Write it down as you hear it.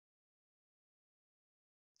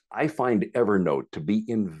I find Evernote to be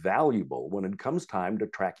invaluable when it comes time to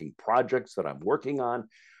tracking projects that I'm working on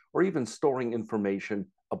or even storing information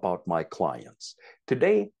about my clients.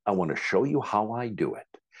 Today, I want to show you how I do it.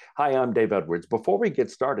 Hi, I'm Dave Edwards. Before we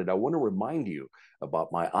get started, I want to remind you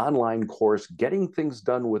about my online course, Getting Things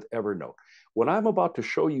Done with Evernote. What I'm about to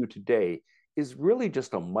show you today is really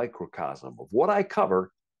just a microcosm of what I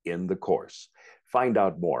cover in the course. Find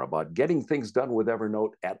out more about getting things done with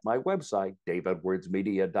Evernote at my website,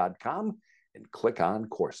 daveedwardsmedia.com, and click on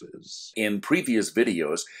courses. In previous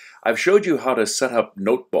videos, I've showed you how to set up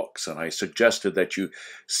notebooks, and I suggested that you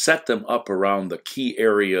set them up around the key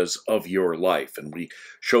areas of your life, and we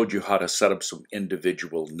showed you how to set up some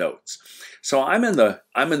individual notes. So I'm in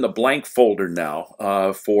the blank folder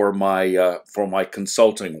now for my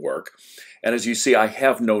consulting work, and as you see, I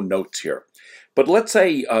have no notes here. But let's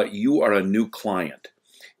say you are a new client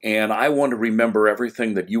and I want to remember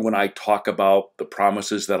everything that you and I talk about, the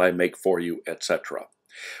promises that I make for you, etc.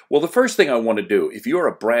 Well, the first thing I want to do, if you're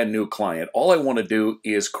a brand new client, all I want to do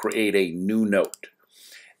is create a new note.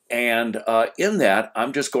 And in that,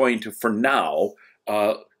 I'm just going to, for now,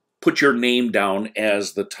 put your name down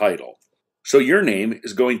as the title. So your name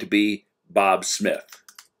is going to be Bob Smith.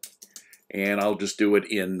 And I'll just do it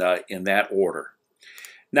in that order.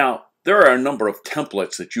 Now, there are a number of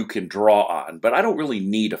templates that you can draw on, but I don't really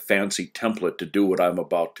need a fancy template to do what I'm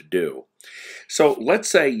about to do. So let's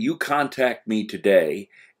say you contact me today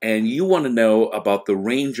and you want to know about the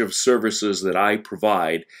range of services that I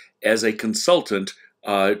provide as a consultant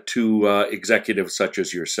to executives such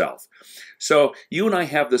as yourself. So you and I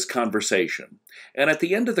have this conversation, and at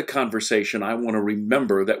the end of the conversation, I want to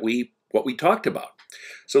remember that what we talked about.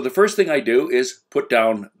 So the first thing I do is put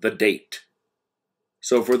down the date.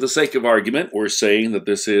 So for the sake of argument, we're saying that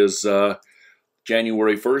this is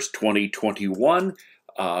January 1st, 2021.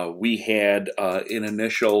 We had an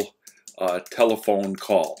initial telephone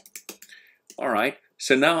call. All right,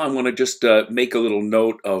 so now I'm going to just make a little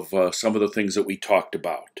note of some of the things that we talked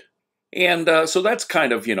about. And so that's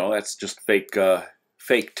kind of, that's just fake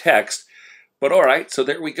text. But all right, so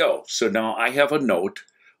there we go. So now I have a note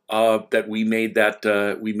that we made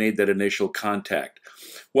that initial contact.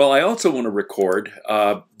 Well, I also want to record,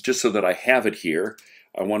 just so that I have it here,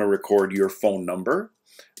 I want to record your phone number,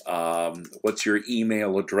 what's your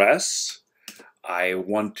email address. I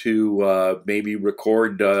want to maybe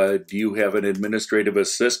record, do you have an administrative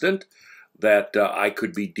assistant that I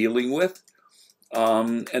could be dealing with?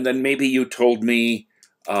 And then maybe you told me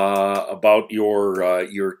about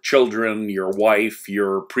your children, your wife,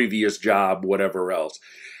 your previous job, whatever else.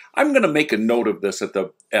 I'm going to make a note of this at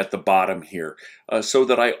the bottom here so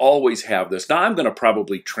that I always have this. Now I'm going to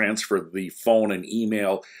probably transfer the phone and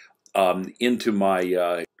email into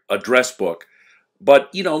my address book,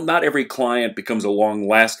 but not every client becomes a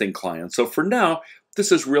long-lasting client. So for now,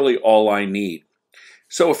 this is really all I need.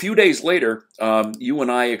 So a few days later, you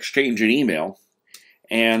and I exchange an email,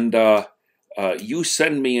 and you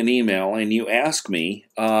send me an email and you ask me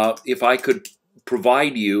if I could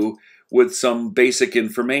provide you with some basic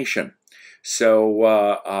information. So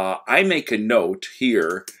I make a note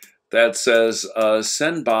here that says,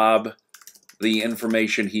 send Bob the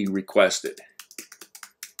information he requested.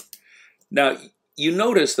 Now, you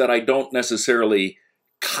notice that I don't necessarily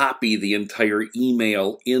copy the entire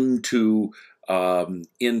email into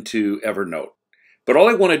Evernote. But all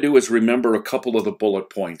I want to do is remember a couple of the bullet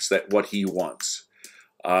points that what he wants.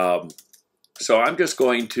 So I'm just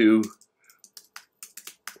going to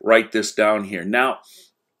write this down here. Now,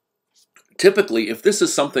 typically, if this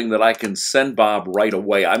is something that I can send Bob right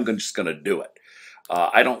away, I'm just going to do it.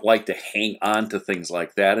 I don't like to hang on to things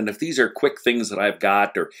like that. And if these are quick things that I've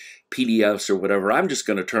got or PDFs or whatever, I'm just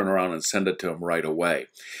going to turn around and send it to him right away.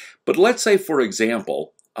 But let's say, for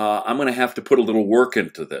example, I'm going to have to put a little work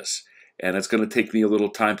into this. And it's going to take me a little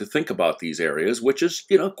time to think about these areas, which is,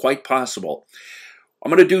 quite possible.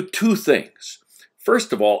 I'm going to do two things.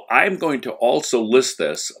 First of all, I'm going to also list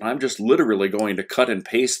this, and I'm just literally going to cut and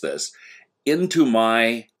paste this into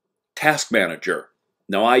my task manager.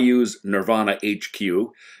 Now, I use Nirvana HQ.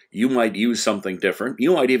 You might use something different.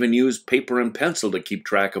 You might even use paper and pencil to keep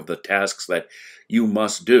track of the tasks that you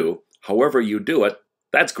must do. However you do it,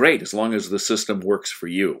 that's great as long as the system works for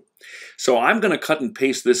you. So I'm going to cut and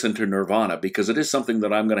paste this into Nirvana because it is something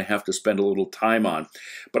that I'm going to have to spend a little time on.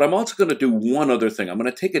 But I'm also going to do one other thing. I'm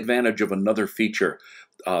going to take advantage of another feature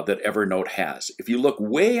that Evernote has. If you look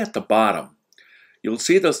way at the bottom, you'll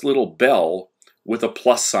see this little bell with a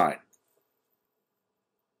plus sign.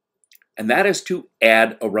 And that is to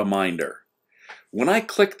add a reminder. When I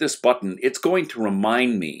click this button, it's going to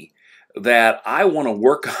remind me that I want to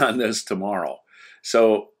work on this tomorrow.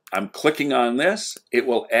 So I'm clicking on this. It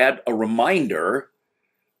will add a reminder.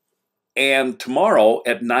 And tomorrow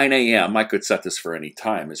at 9 a.m., I could set this for any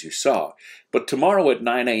time, as you saw, but tomorrow at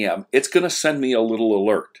 9 a.m., it's going to send me a little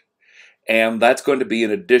alert. And that's going to be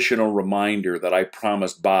an additional reminder that I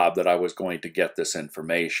promised Bob that I was going to get this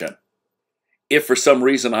information. If for some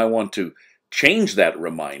reason I want to change that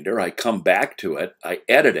reminder, I come back to it, I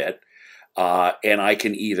edit it, and I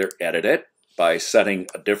can either edit it by setting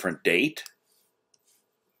a different date,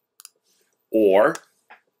 or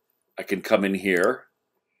I can come in here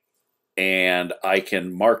and I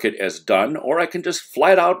can mark it as done, or I can just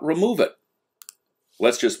flat out remove it.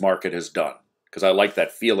 Let's just mark it as done, because I like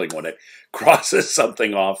that feeling when it crosses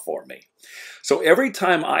something off for me. So every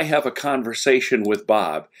time I have a conversation with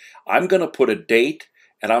Bob, I'm going to put a date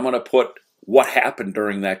and I'm going to put what happened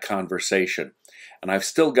during that conversation. And I've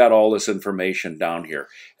still got all this information down here.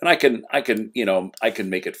 And I can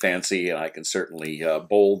make it fancy, and I can certainly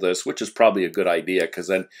bold this, which is probably a good idea, because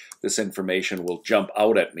then this information will jump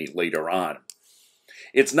out at me later on.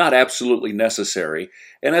 It's not absolutely necessary.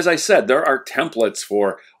 And as I said, there are templates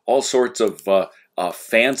for all sorts of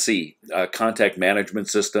fancy contact management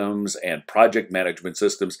systems and project management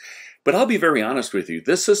systems. But I'll be very honest with you,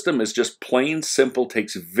 this system is just plain simple,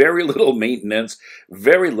 takes very little maintenance,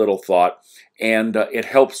 very little thought, and it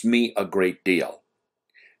helps me a great deal.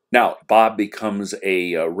 Now, Bob becomes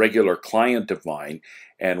a regular client of mine,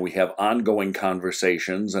 and we have ongoing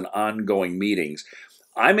conversations and ongoing meetings.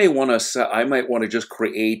 I might want to just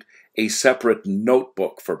create a separate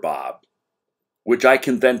notebook for Bob, which I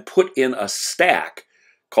can then put in a stack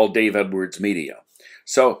called Dave Edwards Media.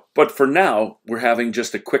 So, but for now, we're having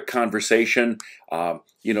just a quick conversation.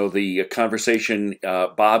 The conversation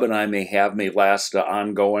Bob and I may last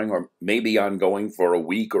ongoing, or maybe ongoing for a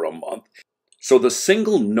week or a month. So the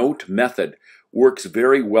single note method works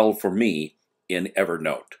very well for me in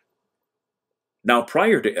Evernote. Now,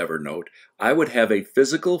 prior to Evernote, I would have a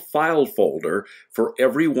physical file folder for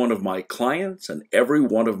every one of my clients and every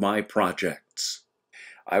one of my projects.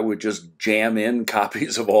 I would just jam in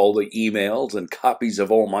copies of all the emails and copies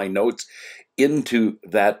of all my notes into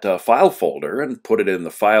that file folder and put it in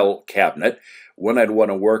the file cabinet. When I'd want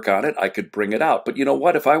to work on it, I could bring it out. But you know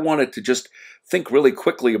what? If I wanted to just think really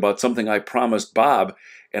quickly about something I promised Bob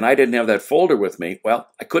and I didn't have that folder with me, well,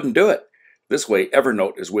 I couldn't do it. This way,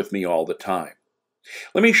 Evernote is with me all the time.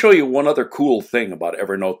 Let me show you one other cool thing about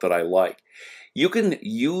Evernote that I like. You can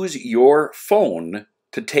use your phone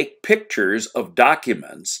to take pictures of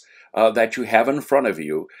documents that you have in front of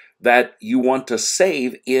you that you want to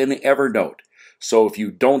save in Evernote. So if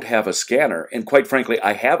you don't have a scanner, and quite frankly,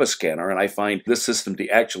 I have a scanner and I find this system to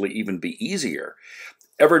actually even be easier,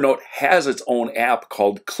 Evernote has its own app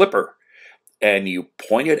called Clipper, and you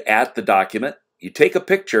point it at the document, you take a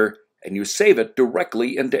picture, and you save it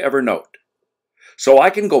directly into Evernote. So I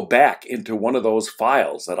can go back into one of those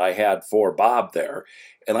files that I had for Bob there,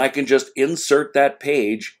 and I can just insert that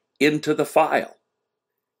page into the file.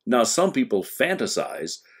 Now, some people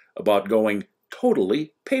fantasize about going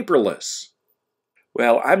totally paperless.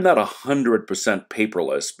 Well, I'm not 100%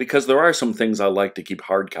 paperless, because there are some things I like to keep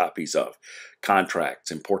hard copies of,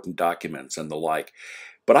 contracts, important documents, and the like.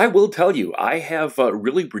 But I will tell you, I have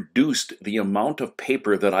really reduced the amount of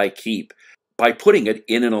paper that I keep by putting it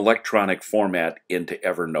in an electronic format into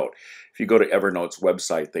Evernote. If you go to Evernote's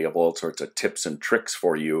website, they have all sorts of tips and tricks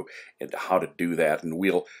for you into how to do that, and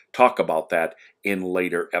we'll talk about that in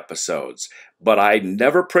later episodes. But I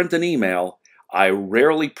never print an email. I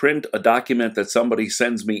rarely print a document that somebody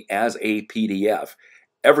sends me as a PDF.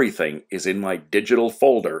 Everything is in my digital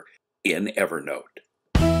folder in Evernote.